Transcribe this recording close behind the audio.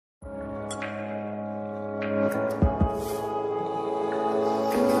What's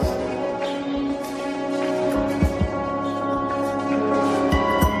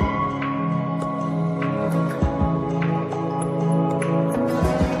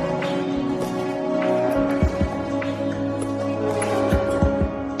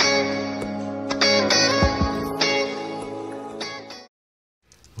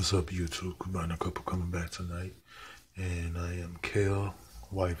up, YouTube? Cabana Couple coming back tonight, and I am Kel.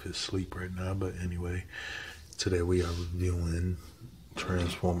 Wife is asleep right now, but anyway, today we are reviewing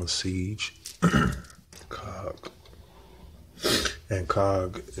Transformer Siege. Cog. And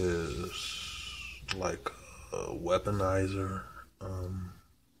Cog is like a weaponizer,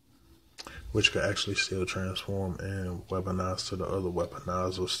 which can actually still transform and weaponize to the other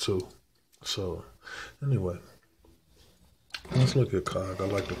weaponizers too. So, anyway. Let's look at Cog. I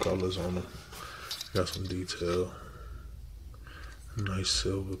like the colors on them. Got some detail. Nice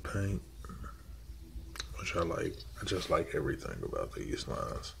silver paint, which I like. I just like everything about these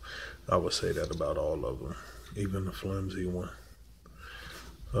lines. I would say that about all of them, even the flimsy one.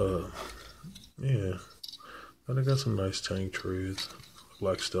 Yeah. But I got some nice tank trees.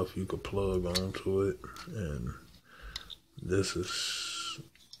 Like stuff you could plug onto it. And this is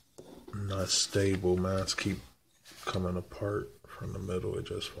not stable. Mine's keep coming apart from the middle. It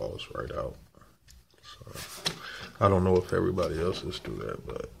just falls right out. So I don't know if everybody else's do that,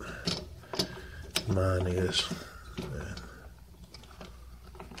 but mine is. And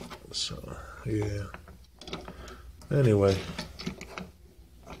so yeah. Anyway,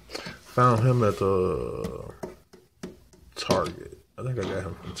 found him at the Target. I think I got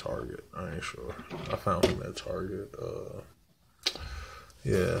him from Target. I ain't sure. I found him at Target.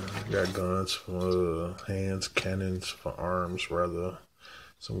 Yeah, got guns for hands, cannons for arms, rather.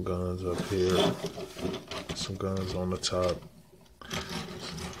 Some guns up here. Some guns on the top.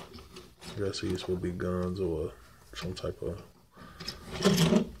 I guess these would be guns or some type of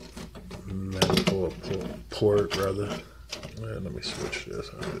metal or port, rather. Man, let me switch this.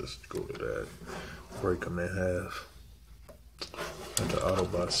 I'll just go to that. Break them in half. Got the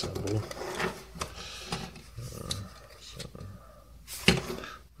Autobot symbol.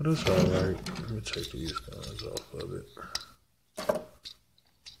 But it's alright. Let me take these guns off of it.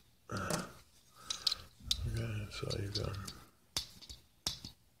 Okay, so you can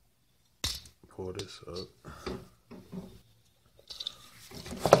pull this up.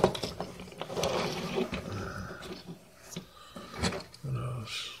 What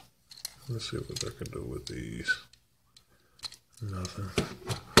else? Let's see what I can do with these. Nothing.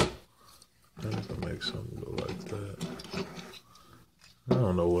 I can make something go like that. I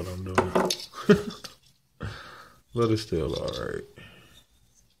don't know what I'm doing, but it's still alright.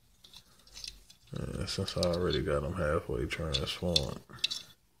 Since I already got them halfway transformed.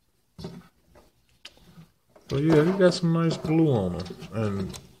 But yeah, he got some nice blue on them.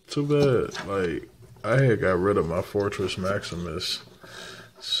 And too bad, like, I had got rid of my Fortress Maximus,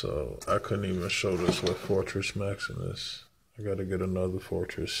 so I couldn't even show this with Fortress Maximus. I gotta get another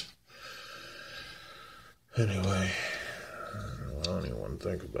Fortress. Anyway. I don't even want to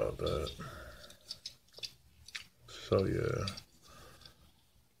think about that. So yeah,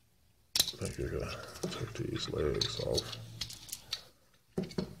 I think I gotta take these legs off.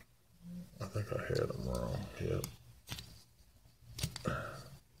 I think I had them wrong. Yep.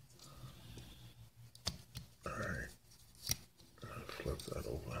 Alright. Flip that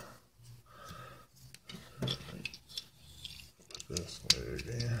over. Put this leg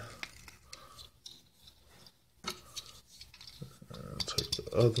in. Take the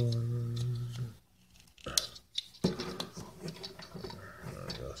other one. I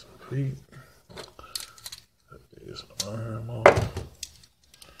got some feet. Take this arm off.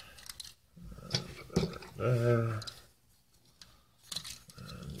 Put that right there.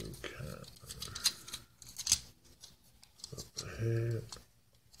 And you can flip the head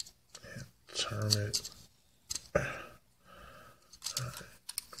and turn it. Alright,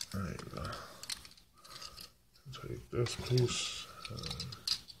 there you go. Take this piece.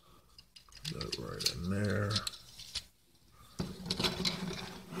 That right in there.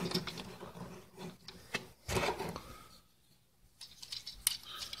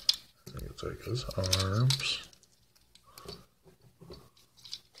 You take his arms.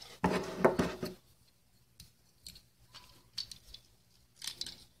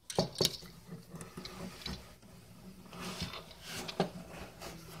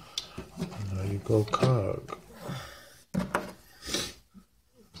 And there you go, Cog.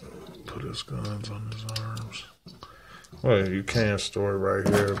 His guns on his arms. Well, you can store it right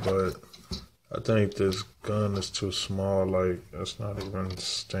here, but I think this gun is too small. Like, it's not even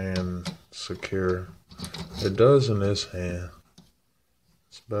staying secure. It does in this hand.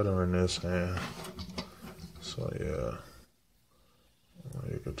 It's better in this hand. So yeah,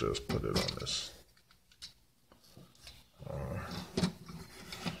 you could just put it on this.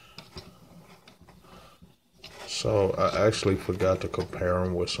 So I actually forgot to compare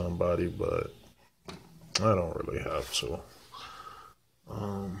them with somebody, but I don't really have to.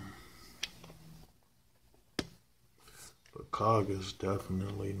 The cog is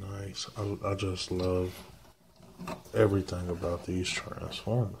definitely nice. I just love everything about these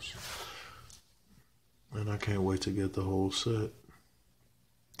Transformers. And I can't wait to get the whole set.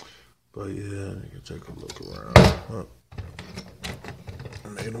 But yeah, you can take a look around. Oh, I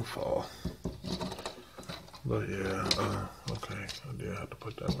made them fall. But yeah, okay. I did have to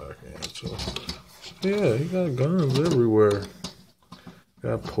put that back in too. So yeah, he got guns everywhere.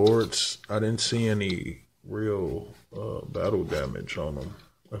 Got ports. I didn't see any real battle damage on him.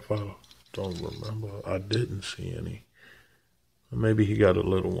 If I don't remember, I didn't see any. Maybe he got a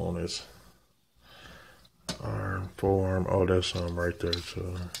little on his arm, forearm. Oh, there's some right there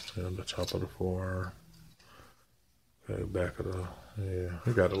too. On the top of the forearm. Okay, back of the, yeah,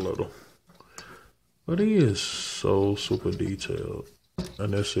 he got a little. But he is so super detailed.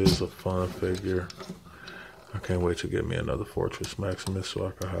 And this is a fun figure. I can't wait to get me another Fortress Maximus so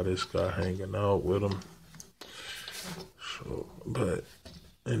I can have this guy hanging out with him. So, but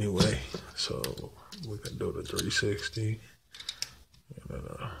anyway, so we can do the 360. And then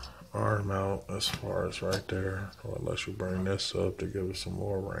arm out as far as right there. Or unless you bring this up to give it some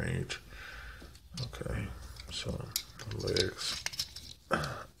more range. Okay, so the legs,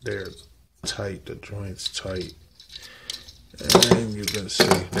 they're tight, the joints tight. And you can see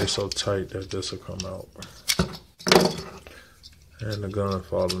they're so tight that this will come out. And the gun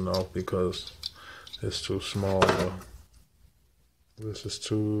falling off because it's too small. This is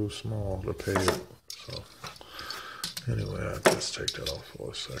too small to pay it. So anyway, I just take that off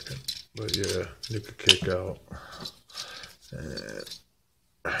for a second. But yeah, you can kick out. And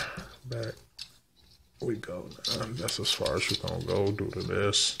back we go now. That's as far as you're gonna go due to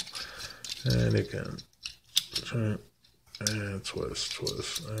this. And it can turn and twist,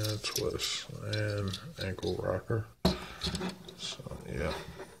 twist, and twist, and ankle rocker. So yeah.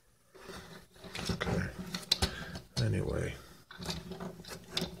 Okay. Anyway.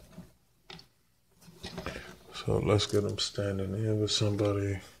 So let's get him standing in with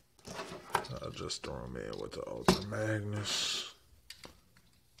somebody. I'll just throw him in with the Ultra Magnus.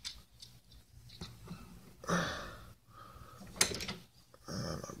 And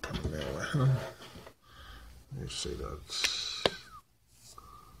I'll put him in with him. You see that's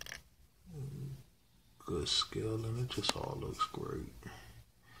good skill and it just all looks great.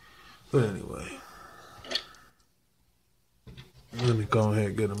 But anyway, let me go ahead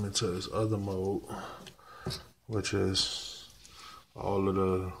and get him into his other mode, which is all of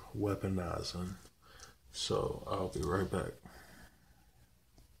the weaponizing. So I'll be right back.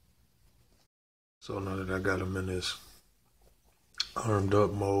 So now that I got him in this armed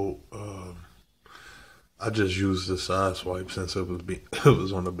up mode, I just used the side swipe since it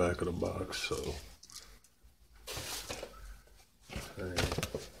was on the back of the box. So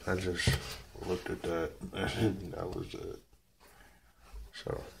I just looked at that and that was it.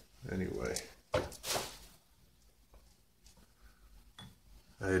 So anyway,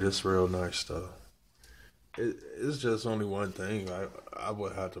 hey, this real nice stuff. It's just only one thing. I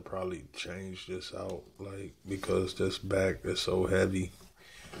would have to probably change this out, like, because this back is so heavy,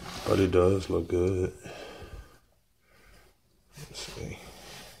 but it does look good. Let's see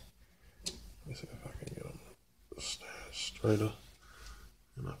if I can get them to stand straighter.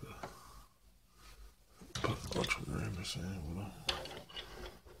 And I can put Ultra Magnus in with them.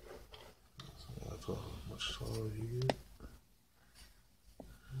 So that's how much taller you get.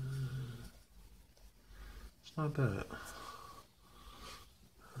 It's not bad.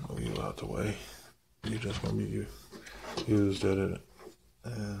 Move you out the way. You just gonna be used at it.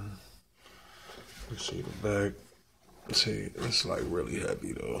 And you see the back. See, it's like really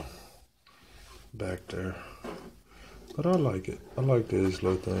heavy though. Back there. But I like it. I like these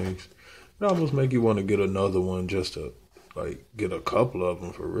little things. It almost make you want to get another one just to like get a couple of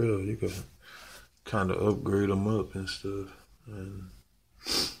them for real. You could kind of upgrade them up and stuff. And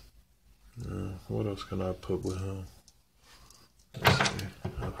what else can I put with him? Let's see.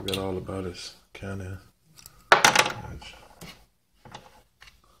 I forgot all about his cannon.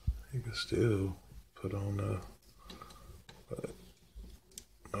 You can still put on the, but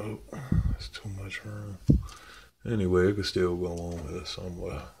nope, it's too much room. Anyway, it could still go on with it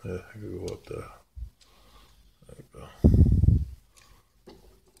somewhere. Yeah, it could go up there. There you go.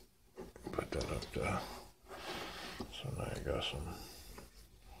 Put that up there. So now you got some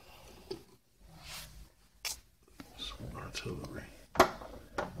artillery.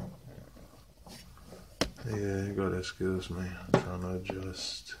 Yeah, you got excuse me. I'm trying to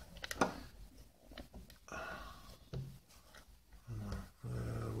adjust.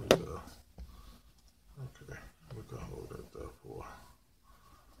 There we go. Okay, we can hold it there for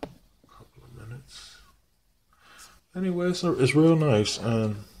a couple of minutes. Anyway, it's real nice,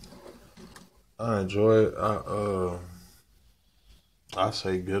 and I enjoy it. I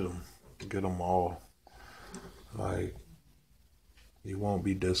say get them all. Like, you won't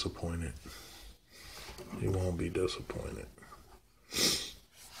be disappointed. You won't be disappointed.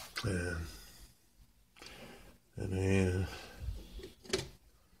 And then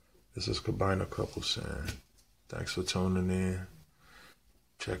this is Cabina Couple saying, thanks for tuning in,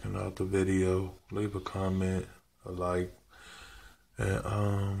 checking out the video. Leave a comment, a like, and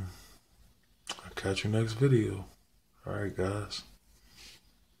I'll catch you next video. All right, guys.